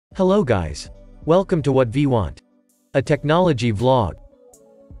Hello guys. Welcome to WhatVwant, a technology vlog.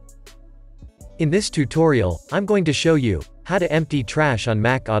 In this tutorial, I'm going to show you how to empty trash on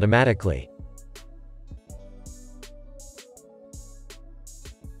Mac automatically.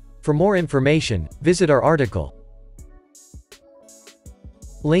 For more information, visit our article.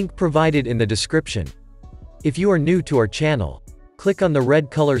 Link provided in the description. If you are new to our channel, click on the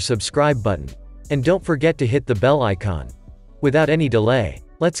red color subscribe button, and don't forget to hit the bell icon. Without any delay,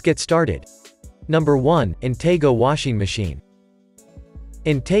 let's get started. Number 1. Intego Washing Machine.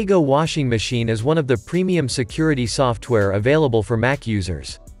 Intego Washing Machine is one of the premium security software available for Mac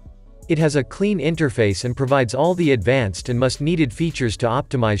users. It has a clean interface and provides all the advanced and must-needed features to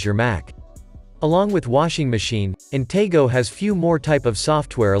optimize your Mac. Along with washing machine, Intego has few more type of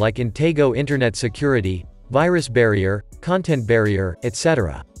software like Intego Internet Security, Virus Barrier, Content Barrier,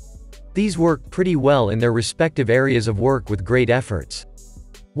 etc. These work pretty well in their respective areas of work with great efforts.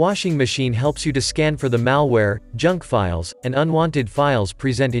 Washing machine helps you to scan for the malware, junk files, and unwanted files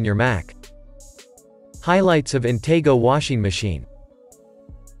present in your Mac. Highlights of Intego Washing Machine.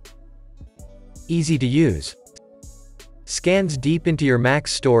 Easy to use. Scans deep into your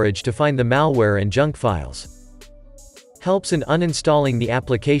Mac's storage to find the malware and junk files. Helps in uninstalling the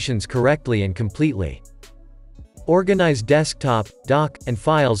applications correctly and completely. Organize desktop, dock, and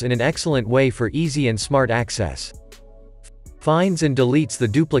files in an excellent way for easy and smart access. Finds and deletes the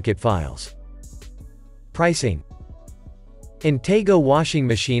duplicate files. Pricing. Intego Washing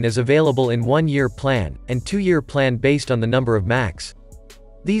Machine is available in 1-year plan, and 2-year plan based on the number of Macs.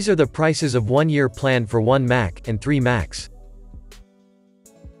 These are the prices of 1-year plan for 1 Mac, and 3 Macs.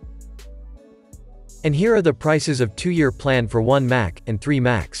 And here are the prices of 2-year plan for 1 Mac, and 3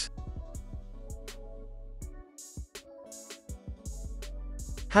 Macs.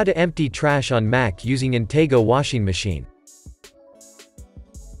 How to empty trash on Mac using Intego Washing Machine.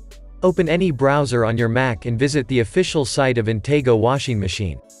 Open any browser on your Mac and visit the official site of Intego Washing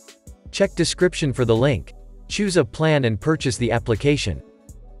Machine. Check description for the link. Choose a plan and purchase the application.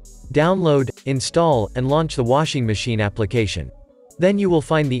 Download, install, and launch the washing machine application. Then you will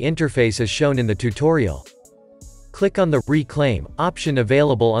find the interface as shown in the tutorial. Click on the Reclaim option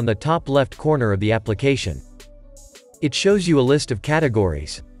available on the top left corner of the application. It shows you a list of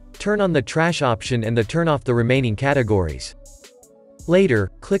categories. Turn on the trash option and turn off the remaining categories.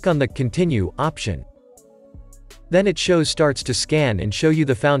 Later, click on the Continue option. Then it starts to scan and show you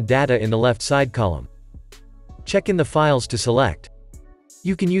the found data in the left side column. Check in the files to select.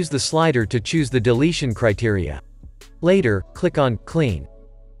 You can use the slider to choose the deletion criteria. Later, click on Clean.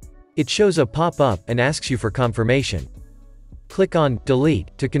 It shows a pop-up and asks you for confirmation. Click on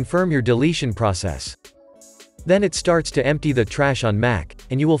Delete to confirm your deletion process. Then it starts to empty the trash on Mac,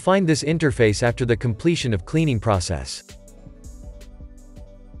 and you will find this interface after the completion of cleaning process.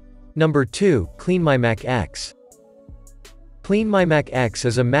 Number 2. CleanMyMac X. CleanMyMac X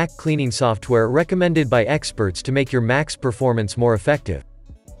is a Mac cleaning software recommended by experts to make your Mac's performance more effective.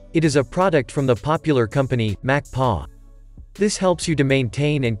 It is a product from the popular company, MacPaw. This helps you to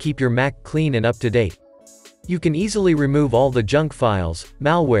maintain and keep your Mac clean and up to date. You can easily remove all the junk files,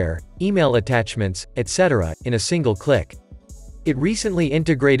 malware, email attachments, etc. in a single click. It recently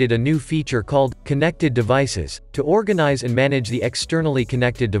integrated a new feature called Connected Devices to organize and manage the externally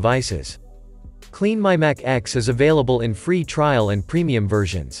connected devices. CleanMyMac X is available in free trial and premium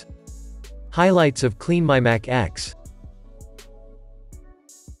versions. Highlights of CleanMyMac X.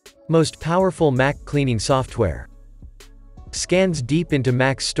 Most powerful Mac cleaning software. Scans deep into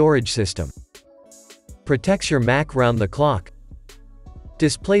Mac's storage system. Protects your Mac round the clock.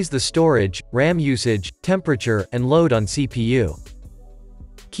 Displays the storage, RAM usage, temperature, and load on CPU.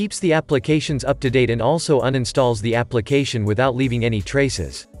 Keeps the applications up to date and also uninstalls the application without leaving any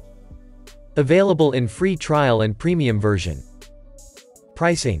traces. Available in free trial and premium version.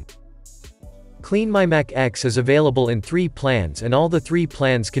 Pricing. CleanMyMac X is available in 3 plans and all the 3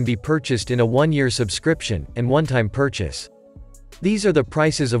 plans can be purchased in a 1-year subscription and one-time purchase. These are the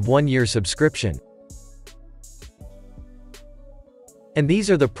prices of 1-year subscription. And these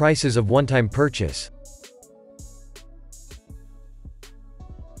are the prices of one-time purchase.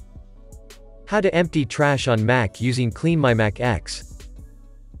 How to empty trash on Mac using CleanMyMac X.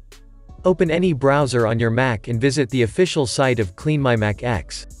 Open any browser on your Mac and visit the official site of CleanMyMac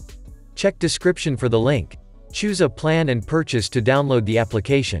X. Check description for the link. Choose a plan and purchase to download the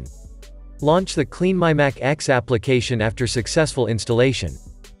application. Launch the CleanMyMac X application after successful installation.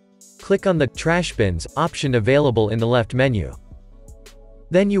 Click on the Trash Bins option available in the left menu.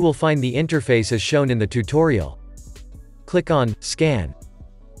 Then you will find the interface as shown in the tutorial. Click on Scan.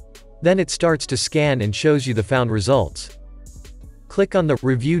 Then it starts to scan and shows you the found results. Click on the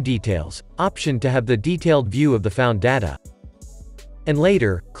Review Details option to have the detailed view of the found data. And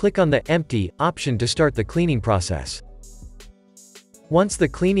later, click on the Empty option to start the cleaning process. Once the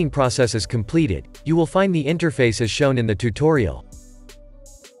cleaning process is completed, you will find the interface as shown in the tutorial.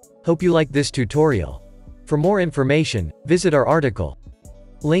 Hope you like this tutorial. For more information, visit our article.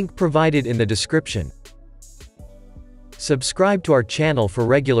 Link provided in the description. Subscribe to our channel for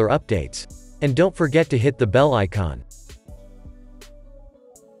regular updates. And don't forget to hit the bell icon.